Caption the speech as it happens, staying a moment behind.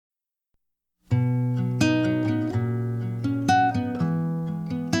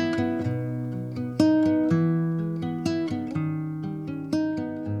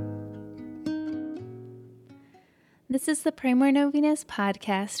This is the Pray More Novenas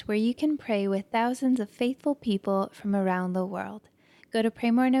podcast where you can pray with thousands of faithful people from around the world. Go to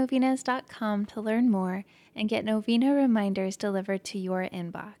praymorenovenas.com to learn more and get novena reminders delivered to your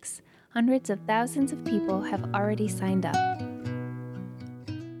inbox. Hundreds of thousands of people have already signed up.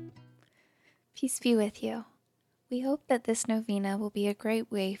 Peace be with you. We hope that this novena will be a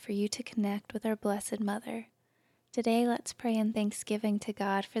great way for you to connect with our Blessed Mother. Today, let's pray in thanksgiving to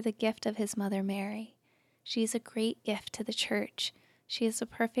God for the gift of His Mother Mary. She is a great gift to the Church. She is a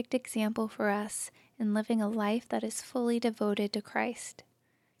perfect example for us in living a life that is fully devoted to Christ.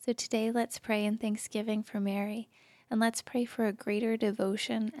 So today, let's pray in thanksgiving for Mary, and let's pray for a greater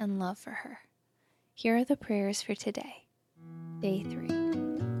devotion and love for her. Here are the prayers for today, Day 3.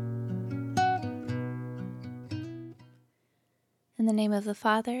 In the name of the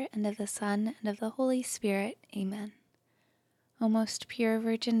Father, and of the Son, and of the Holy Spirit, Amen. O most pure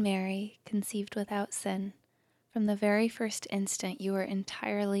Virgin Mary, conceived without sin, from the very first instant you are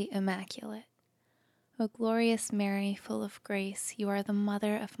entirely immaculate. O glorious Mary, full of grace, you are the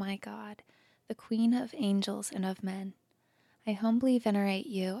Mother of my God, the Queen of angels and of men. I humbly venerate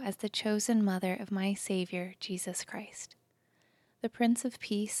you as the chosen Mother of my Savior, Jesus Christ. The Prince of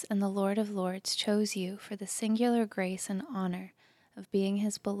Peace and the Lord of Lords chose you for the singular grace and honor of being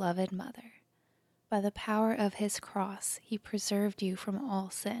His beloved Mother. By the power of His cross, He preserved you from all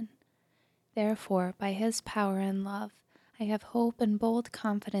sin. Therefore, by His power and love, I have hope and bold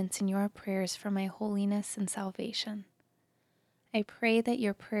confidence in your prayers for my holiness and salvation. I pray that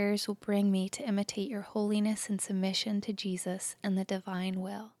your prayers will bring me to imitate your holiness and submission to Jesus and the divine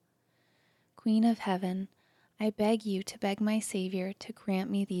will. Queen of Heaven, I beg you to beg my Savior to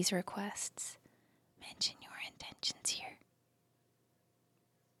grant me these requests. Mention your intentions here.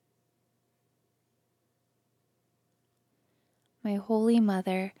 My Holy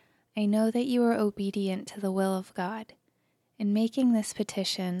Mother, I know that you are obedient to the will of God. In making this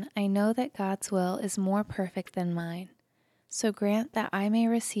petition, I know that God's will is more perfect than mine. So grant that I may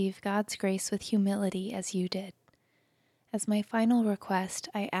receive God's grace with humility as you did. As my final request,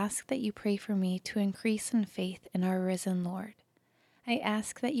 I ask that you pray for me to increase in faith in our risen Lord. I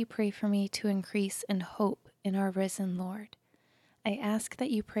ask that you pray for me to increase in hope in our risen Lord. I ask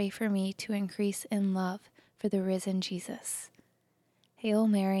that you pray for me to increase in love for the risen Jesus. Hail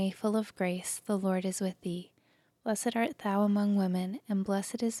Mary, full of grace, the Lord is with thee. Blessed art thou among women, and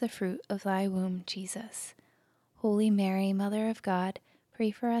blessed is the fruit of thy womb, Jesus. Holy Mary, Mother of God,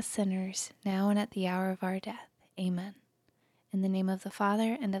 pray for us sinners, now and at the hour of our death. Amen. In the name of the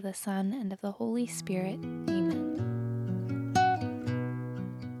Father, and of the Son, and of the Holy Spirit. Amen.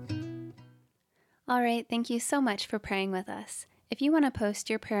 All right, thank you so much for praying with us. If you want to post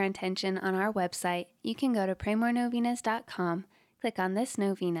your prayer intention on our website, you can go to praymorenovenas.com, click on this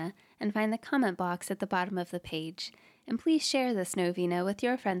novena, and find the comment box at the bottom of the page. And please share this novena with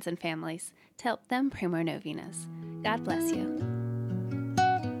your friends and families to help them pray more novenas. God bless you.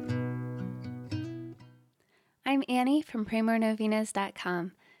 I'm Annie from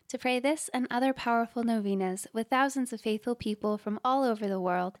praymorenovenas.com. To pray this and other powerful novenas with thousands of faithful people from all over the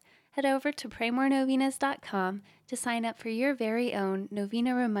world, head over to praymorenovenas.com to sign up for your very own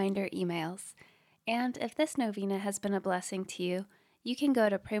novena reminder emails. And if this novena has been a blessing to you, you can go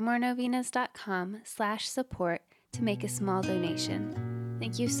to praymorenovenas.com/support to make a small donation.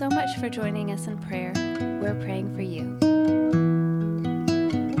 Thank you so much for joining us in prayer. We're praying for you.